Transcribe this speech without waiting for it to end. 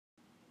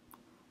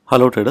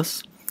Hello traders,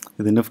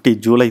 இது Nifty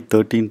July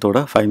 13th ஓட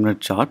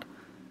 5-minute chart.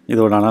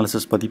 இதோட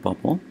அனாலிசிஸ் பற்றி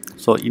பார்ப்போம்.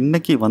 ஸோ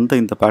இன்றைக்கி வந்த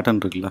இந்த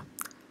பேட்டர்ன் இருக்குல்ல,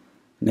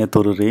 நேற்று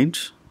ஒரு ரேஞ்ச்,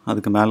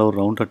 அதுக்கு மேலே ஒரு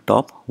ரவுண்டட்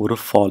டாப், ஒரு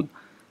ஃபால்.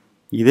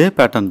 இதே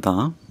பேட்டர்ன்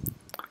தான்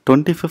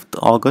 25th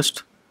August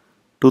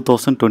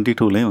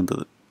 2022லேயும்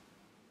வந்தது.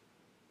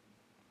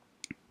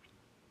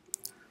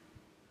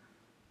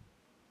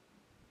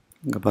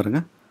 இங்கே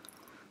பாருங்கள்,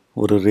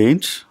 ஒரு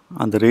ரேஞ்ச்,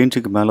 அந்த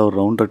ரேஞ்சுக்கு மேலே ஒரு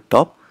ரவுண்டட்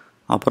டாப்,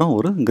 அப்புறம்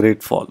ஒரு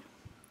கிரேட் ஃபால்.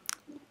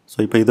 ஸோ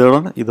இப்போ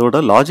இதோட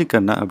லாஜிக்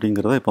என்ன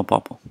அப்படிங்கிறத இப்போ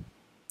பார்ப்போம்.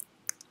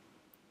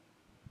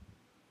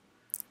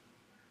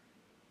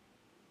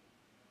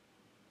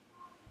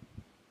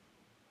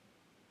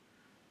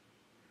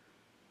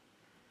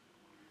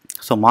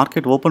 ஸோ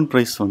மார்க்கெட் ஓப்பன்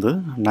ப்ரைஸ் வந்து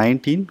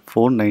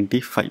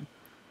 19,495.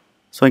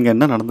 ஸோ இங்கே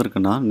என்ன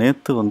நடந்திருக்குன்னா,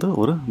 நேற்று வந்து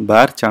ஒரு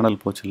பேர்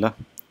சேனல் போச்சுல்ல,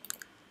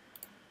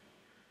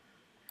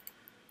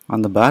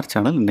 அந்த பேர்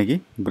சேனல் இன்றைக்கி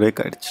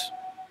பிரேக் ஆகிடுச்சு.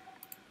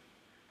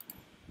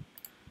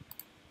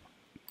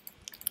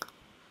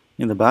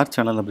 இந்த பேர்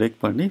சேனலை பிரேக்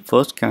பண்ணி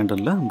ஃபர்ஸ்ட்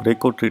கேண்டலில்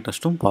பிரேக் அவுட்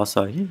ரீடெஸ்ட்டும் பாஸ்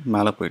ஆகி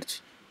மேலே போயிடுச்சு.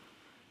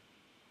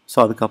 ஸோ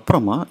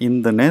அதுக்கப்புறமா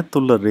இந்த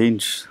நேற்றுள்ள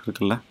ரேஞ்ச்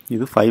இருக்குல்ல,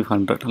 இது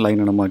 500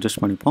 லைனை நம்ம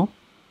அட்ஜஸ்ட் பண்ணிப்போம்.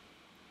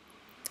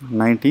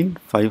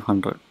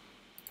 19,500.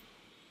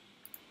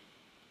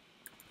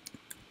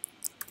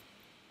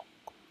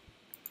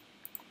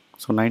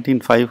 ஸோ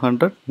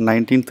 19,500,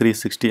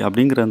 19,360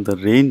 அப்படிங்கிற அந்த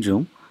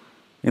ரேஞ்சும்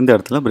இந்த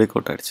இடத்துல பிரேக்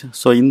அவுட் ஆகிடுச்சு.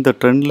 ஸோ இந்த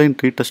ட்ரெண்ட் லைன்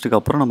ரீடெஸ்ட்டுக்கு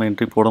அப்புறம் நம்ம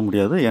என்ட்ரி போட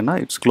முடியாது, ஏன்னா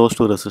it's close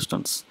to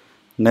resistance.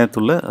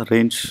 நேற்றுள்ள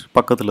range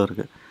பக்கத்தில்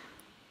இருக்குது.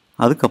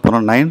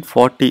 அதுக்கப்புறம்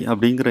 940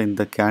 அப்படிங்கிற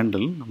இந்த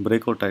கேண்டில்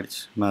பிரேக் அவுட்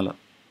ஆகிடுச்சு மேலே.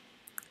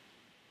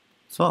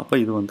 ஸோ அப்போ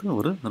இது வந்து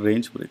ஒரு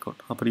ரேஞ்ச் பிரேக்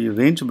அவுட். அப்படி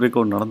ரேஞ்ச் பிரேக்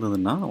அவுட்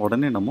நடந்ததுன்னா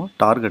உடனே நம்ம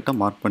டார்கெட்டை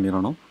மார்க்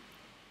பண்ணிடணும்.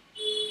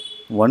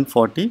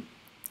 140,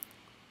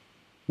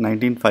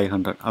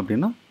 19,500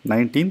 அப்படின்னா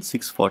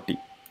 19,640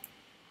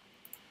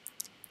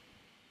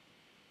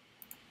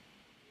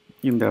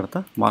 இந்த இடத்த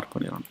மார்க்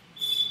பண்ணிடணும்.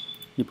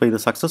 இப்போ இது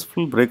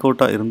சக்ஸஸ்ஃபுல் பிரேக்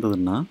அவுட்டாக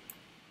இருந்ததுன்னா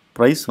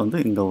ப்ரைஸ் வந்து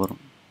இங்கே வரும்.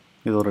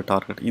 இது ஒரு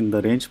டார்கெட், இந்த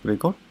ரேஞ்ச்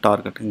பிரேக் அவுட்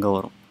டார்கெட் இங்கே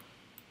வரும்.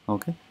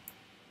 Okay,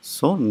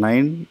 so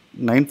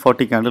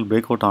 940 candle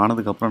break out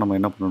ஆனதுக்கப்புறம் நம்ம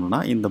என்ன பண்ணணும்னா,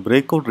 இந்த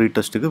பிரேக் அவுட்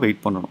ரீடெஸ்ட்டுக்கு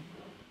வெயிட் பண்ணணும்.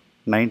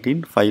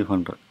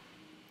 19,500.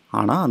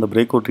 ஆனால் அந்த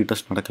பிரேக் அவுட்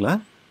ரீடெஸ்ட் நடக்கலை.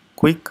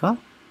 குயிக்காக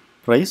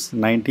ப்ரைஸ்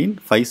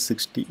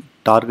 19,560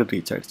 டார்கெட்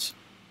ரீச் ஆகிடுச்சு.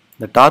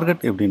 இந்த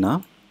டார்கெட் எப்படின்னா,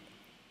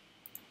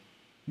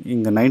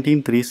 இங்கே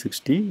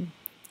 19,360,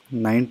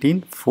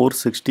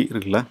 19,460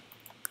 இருக்குல்ல,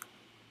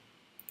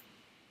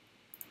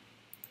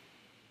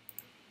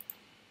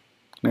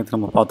 நேற்று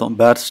நம்ம பார்த்தோம்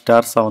பேர்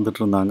ஸ்டார்ஸாக வந்துட்டு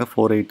இருந்தாங்க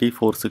 480,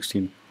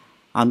 416.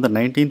 அந்த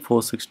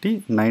 19,460,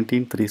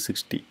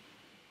 19,360,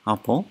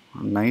 அப்போது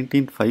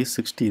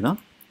 19,560 தான்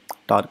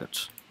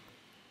டார்கெட்ஸ்.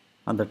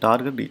 அந்த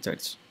டார்கெட் ரீச்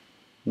ஆகிடுச்சு.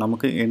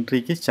 நமக்கு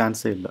என்ட்ரிக்கு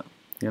சான்ஸே இல்லை,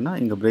 ஏன்னா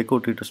இங்கே பிரேக்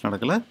அவுட் ரீடெஸ்ட்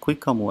நடக்கலை,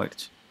 குயிக்காக மூவ்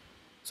ஆகிடுச்சு.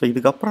 ஸோ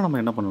இதுக்கப்புறம்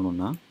நம்ம என்ன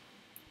பண்ணணும்னா,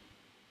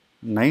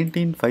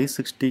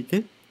 19,560க்கு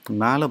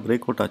மேலே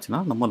பிரேக் அவுட் ஆச்சுன்னா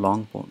நம்ம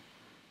லாங் போகணும்.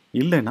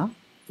 இல்லைன்னா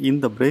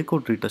இந்த பிரேக்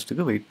அவுட்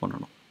ரீடெஸ்ட்டுக்கு வெயிட்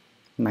பண்ணணும்.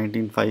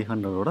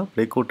 19,500ஓட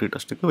பிரேக் அவுட்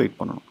ரீடெஸ்ட்டுக்கு வெயிட்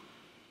பண்ணணும்.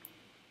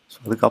 ஸோ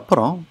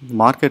அதுக்கப்புறம்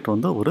மார்க்கெட்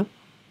வந்து ஒரு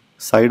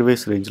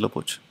சைட்வேஸ் ரேஞ்சில்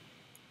போச்சு.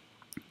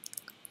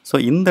 ஸோ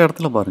இந்த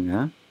இடத்துல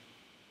பாருங்கள்,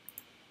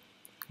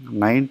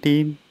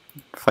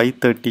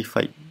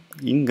 19,535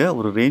 இங்கே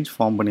ஒரு ரேஞ்ச்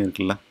ஃபார்ம்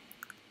பண்ணியிருக்குல்ல.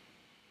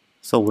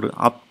 ஸோ ஒரு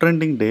அப்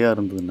ட்ரெண்டிங் டேயாக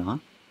இருந்ததுன்னா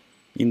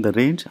இந்த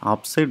ரேஞ்ச்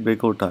அப் சைட்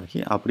பிரேக் அவுட் ஆகி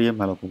அப்படியே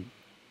மேலே போகும்.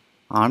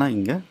 ஆனால்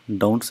இங்கே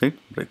டவுன் சைட்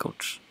பிரேக்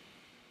அவுட்ஸ்.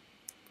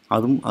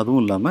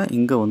 அதுவும் இல்லாமல்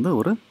இங்கே வந்து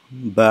ஒரு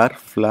பேர்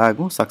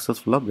ஃப்ளாகும்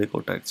சக்ஸஸ்ஃபுல்லாக பிரேக்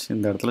அவுட் ஆகிடுச்சு.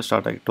 இந்த இடத்துல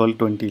ஸ்டார்ட் ஆகி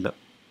 1220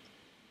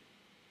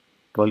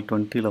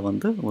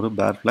 வந்து ஒரு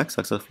பேர் ஃப்ளாக்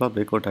சக்ஸஸ்ஃபுல்லாக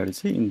பிரேக் அவுட்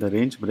ஆகிடுச்சு. இந்த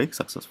ரேஞ்ச் பிரேக்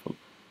சக்ஸஸ்ஃபுல்.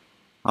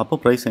 அப்போ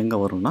ப்ரைஸ் எங்கே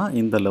வரும்னா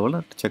இந்த லெவலை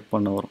செக்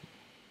பண்ண வரும்.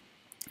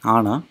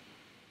 ஆனால்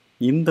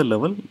இந்த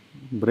லெவல்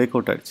பிரேக்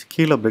அவுட் ஆகிடுச்சு,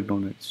 கீழே பிரேக்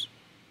டவுன் ஆகிடுச்சு.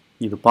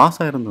 இது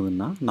பாஸ்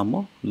ஆகிருந்ததுன்னா நம்ம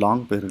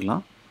லாங்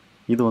போயிருக்கலாம்.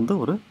 இது வந்து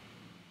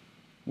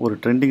ஒரு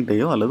ட்ரெண்டிங்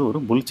டேயோ அல்லது ஒரு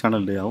புல்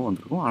சேனல் டேயாவோ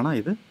வந்திருக்கும். ஆனால்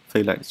இது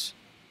ஃபெயில் ஆகிடுச்சு.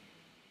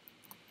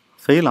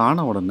 ஃபெயில் ஆன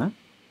உடனே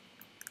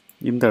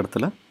இந்த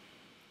இடத்துல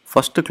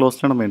ஃபஸ்ட்டு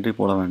க்ளோஸில் நம்ம என்ட்ரி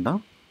போட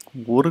வேண்டாம்.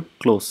 ஒரு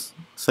க்ளோஸ்,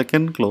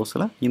 செகண்ட்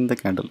க்ளோஸில் இந்த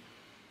கேண்டில்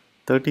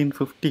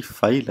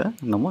 1355ல்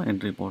நம்ம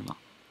என்ட்ரி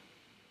போடலாம்.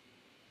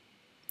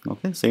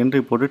 ஓகே, ஸோ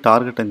என்ட்ரி போட்டு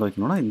டார்கெட் எங்கே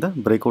வைக்கணும்னா இந்த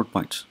பிரேக் அவுட்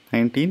பாயிண்ட்ஸ்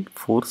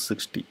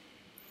 19,460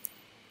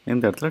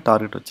 இந்த இடத்துல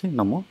டார்கெட் வச்சு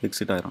நம்ம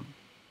எக்ஸிட் ஆயிடணும்.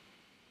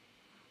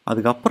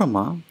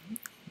 அதுக்கப்புறமா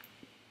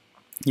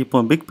இப்போ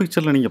பிக்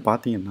பிக்சரில் நீங்கள்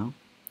பார்த்தீங்கன்னா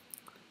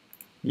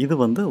இது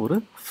வந்து ஒரு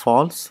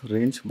ஃபால்ஸ்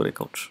ரேஞ்ச் பிரேக்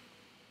அவுட்.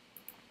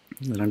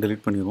 இதெல்லாம்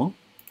டெலீட் பண்ணிடுவோம்.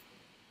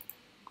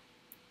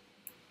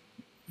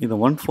 இது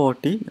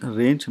 140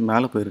 ரேஞ்ச்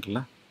மேலே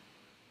போயிருக்குல்ல.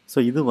 ஸோ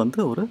இது வந்து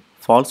ஒரு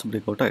ஃபால்ஸ்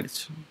பிரேக் அவுட்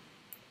ஆகிடுச்சு.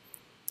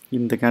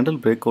 இந்த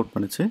கேண்டில் பிரேக் அவுட்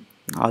பண்ணிச்சு,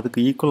 அதுக்கு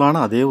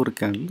ஈக்குவலான அதே ஒரு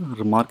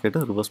கேண்டில்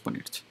மார்க்கெட்டை ரிவர்ஸ்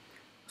பண்ணிடுச்சு.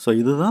 ஸோ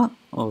இதுதான்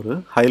ஒரு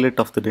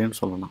ஹைலைட் ஆஃப் த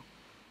டேன்னு சொல்லலாம்.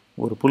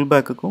 ஒரு புல்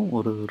பேக்குக்கும்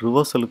ஒரு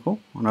ரிவர்சலுக்கும்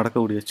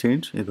நடக்கக்கூடிய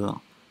சேஞ்ச்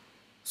இதுதான்.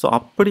 ஸோ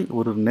அப்படி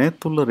ஒரு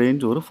நேற்றுள்ள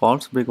ரேஞ்ச் ஒரு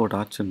ஃபால்ஸ் பிரேக் அவுட்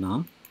ஆச்சுன்னா,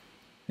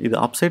 இது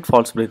அப்சைட்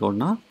ஃபால்ஸ் பிரேக்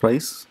அவுட்னா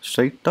ப்ரைஸ்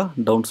ஸ்ட்ரைட்டாக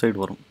டவுன் சைடு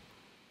வரும்.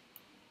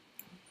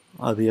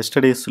 அது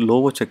எஸ்டர்டேஸ்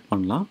லோவை செக்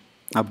பண்ணலாம்.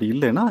 அப்படி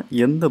இல்லைன்னா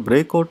எந்த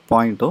பிரேக் அவுட்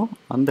பாயிண்ட்டோ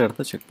அந்த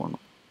இடத்த செக்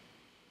பண்ணணும்.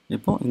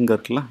 இப்போ இங்கே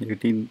இருக்குல்ல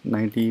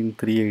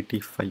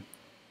 18,19,385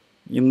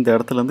 இந்த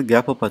இடத்துலேருந்து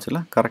கேப் அப் ஆச்சுல,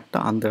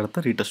 கரெக்டாக அந்த இடத்த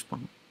ரீடெஸ்ட்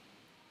பண்ணும்.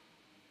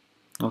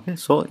 ஓகே,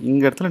 ஸோ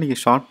இந்த இடத்துல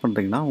நீங்கள் ஷார்ட்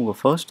பண்ணுறீங்கன்னா உங்கள்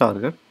ஃபர்ஸ்ட்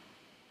டார்கெட்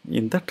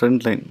இந்த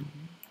ட்ரெண்ட்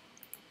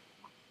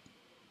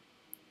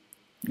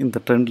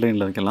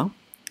லைனில் வைக்கலாம்.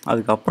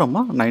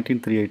 அதுக்கப்புறமா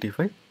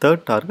 19,385,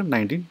 தேர்ட் டார்கெட்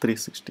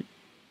 19,360.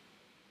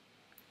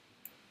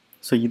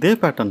 ஸோ இதே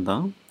பேட்டர்ன்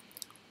தான்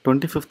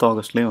 25th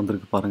ஆகஸ்ட்லேயும்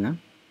வந்திருக்கு பாருங்கள்.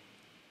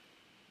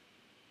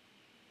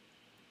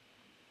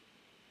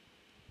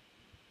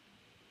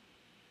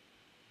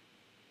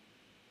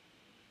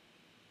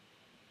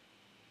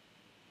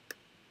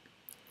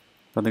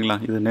 பார்த்தீங்களா,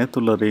 இது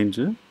நேற்றுள்ள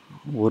ரேஞ்சு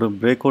ஒரு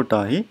பிரேக் அவுட்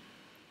ஆகி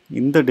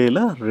இந்த டேயில்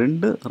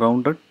 2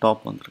 ரவுண்டட்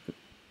டாப் வந்திருக்கு.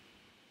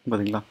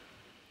 பார்த்தீங்களா,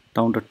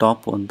 ரவுண்டட்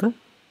டாப் வந்து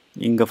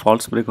இங்கே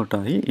ஃபால்ஸ் பிரேக் அவுட்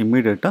ஆகி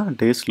இம்மீடியட்டாக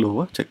டே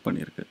ஸ்லோவாக செக்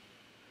பண்ணியிருக்கு.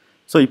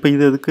 ஸோ இப்போ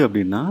இது எதுக்கு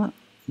அப்படின்னா,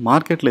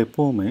 மார்க்கெட்டில்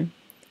எப்போவுமே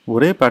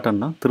ஒரே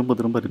பேட்டர்ன் தான் திரும்ப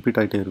திரும்ப ரிப்பீட்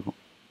ஆகிட்டே இருக்கும்.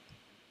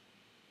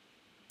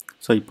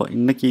 ஸோ இப்போ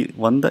இன்றைக்கி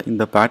வந்த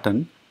இந்த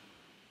பேட்டர்ன்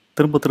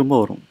திரும்ப திரும்ப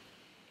வரும்.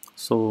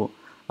 ஸோ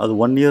அது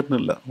 1 இயர்னு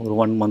இல்லை, ஒரு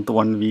 1 மந்த்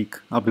 1 வீக்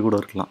அப்படி கூட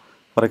இருக்கலாம்.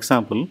 ஃபார்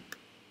எக்ஸாம்பிள்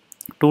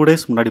 2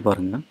 days முன்னாடி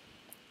பாருங்கள்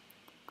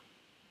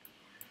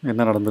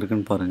என்ன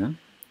நடந்திருக்குன்னு பாருங்கள்.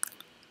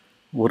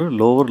 ஒரு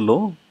lower low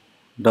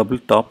double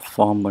top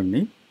form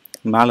பண்ணி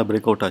மேலே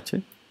பிரேக் அவுட் ஆச்சு.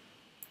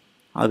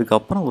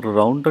 அதுக்கப்புறம் ஒரு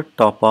ரவுண்டட்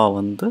டாப்பாக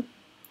வந்து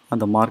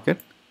அந்த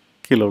மார்க்கெட்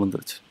கீழே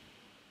விழுந்துருச்சு.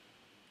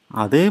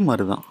 அதே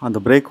மாதிரி தான் அந்த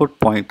பிரேக் அவுட்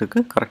பாயிண்ட்டுக்கு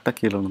கரெக்டாக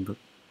கீழே விழுந்தது.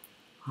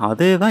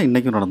 அதே தான்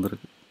இன்றைக்கும்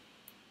நடந்திருக்கு.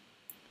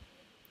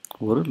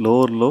 ஒரு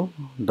lower low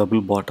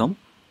double bottom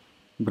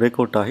break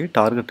out ஆகி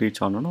டார்கெட்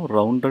ரீச் ஆனோன்னு ஒரு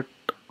ரவுண்டட்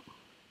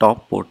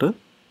டாப் போட்டு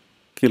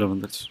கீழே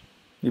விழுந்துருச்சு.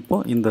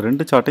 இப்போது இந்த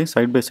 2 சார்ட்டையும்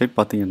சைட் பை சைட்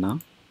பார்த்தீங்கன்னா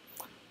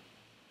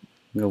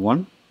இங்கே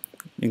 1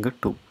 இங்கே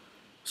 2.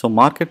 ஸோ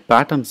மார்க்கெட்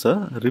பேட்டர்ன்ஸை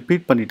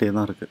ரிப்பீட் பண்ணிகிட்டே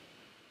தான் இருக்குது.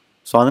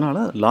 ஸோ அதனால்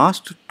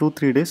லாஸ்ட்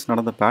 2-3 days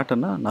நடந்த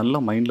பேட்டர்னை நல்லா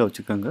மைண்டில்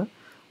வச்சுக்கோங்க.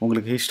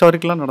 உங்களுக்கு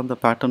ஹிஸ்டாரிக்கலாக நடந்த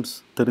பேட்டர்ன்ஸ்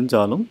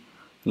தெரிஞ்சாலும்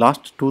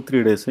லாஸ்ட்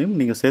 2-3 daysையும்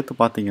நீங்கள் சேர்த்து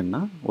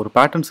பார்த்தீங்கன்னா ஒரு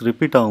பேட்டர்ன்ஸ்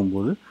ரிப்பீட்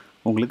ஆகும்போது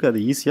உங்களுக்கு அது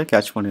ஈஸியாக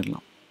கேட்ச்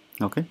பண்ணிடலாம்.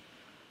 ஓகே,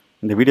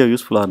 இந்த வீடியோ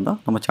யூஸ்ஃபுல்லாக இருந்தால்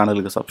நம்ம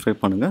சேனலுக்கு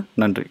சப்ஸ்கிரைப் பண்ணுங்கள்.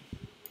 நன்றி.